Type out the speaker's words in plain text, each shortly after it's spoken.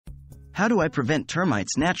How do I prevent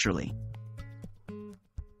termites naturally?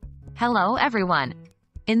 Hello everyone!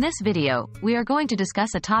 In this video, we are going to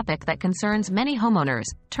discuss a topic that concerns many homeowners,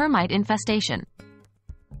 termite infestation.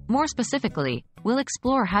 More specifically, we'll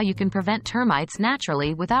explore how you can prevent termites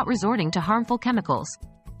naturally without resorting to harmful chemicals.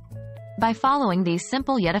 By following these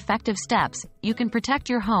simple yet effective steps, you can protect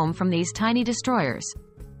your home from these tiny destroyers.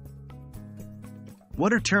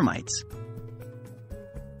 What are termites?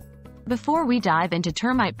 Before we dive into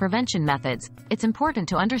termite prevention methods, it's important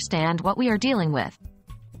to understand what we are dealing with.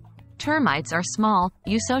 Termites are small,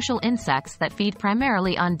 eusocial insects that feed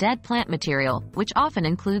primarily on dead plant material, which often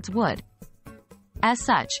includes wood. As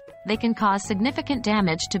such, they can cause significant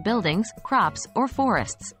damage to buildings, crops, or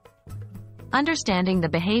forests. Understanding the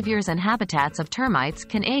behaviors and habitats of termites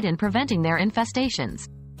can aid in preventing their infestations.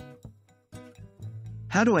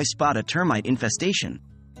 How do I spot a termite infestation?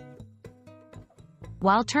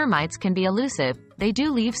 While termites can be elusive, they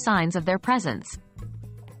do leave signs of their presence.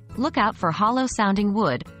 Look out for hollow-sounding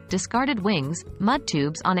wood, discarded wings, mud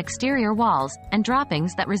tubes on exterior walls, and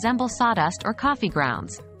droppings that resemble sawdust or coffee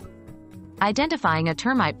grounds. Identifying a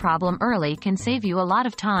termite problem early can save you a lot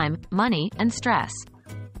of time, money, and stress.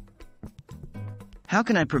 How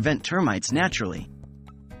can I prevent termites naturally?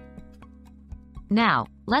 Now,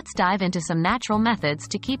 let's dive into some natural methods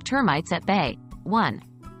to keep termites at bay. 1.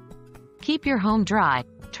 Keep your home dry.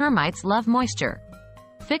 Termites love moisture.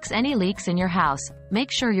 Fix any leaks in your house,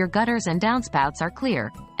 make sure your gutters and downspouts are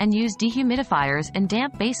clear, and use dehumidifiers in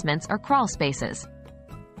damp basements or crawl spaces.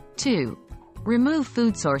 2. Remove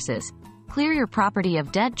food sources. Clear your property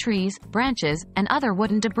of dead trees, branches, and other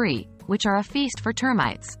wooden debris, which are a feast for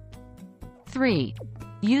termites. 3.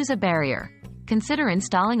 Use a barrier. Consider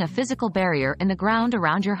installing a physical barrier in the ground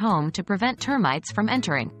around your home to prevent termites from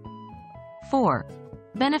entering. 4.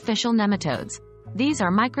 Beneficial nematodes. These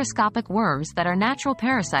are microscopic worms that are natural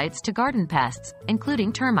parasites to garden pests,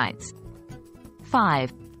 including termites.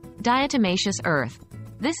 5. Diatomaceous earth.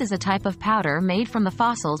 This is a type of powder made from the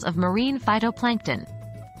fossils of marine phytoplankton.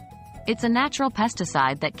 It's a natural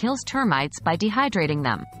pesticide that kills termites by dehydrating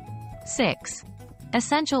them. 6.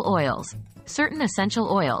 Essential oils. Certain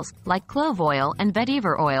essential oils, like clove oil and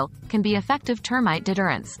vetiver oil, can be effective termite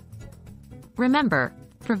deterrents. Remember,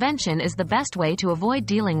 prevention is the best way to avoid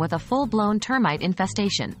dealing with a full-blown termite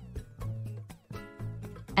infestation.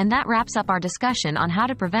 And that wraps up our discussion on how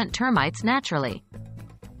to prevent termites naturally.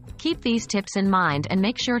 Keep these tips in mind and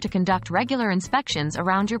make sure to conduct regular inspections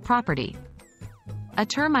around your property. A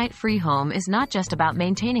termite-free home is not just about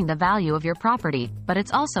maintaining the value of your property, but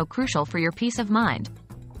it's also crucial for your peace of mind.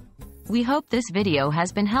 We hope this video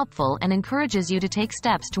has been helpful and encourages you to take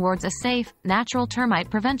steps towards a safe, natural termite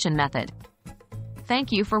prevention method.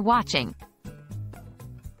 Thank you for watching.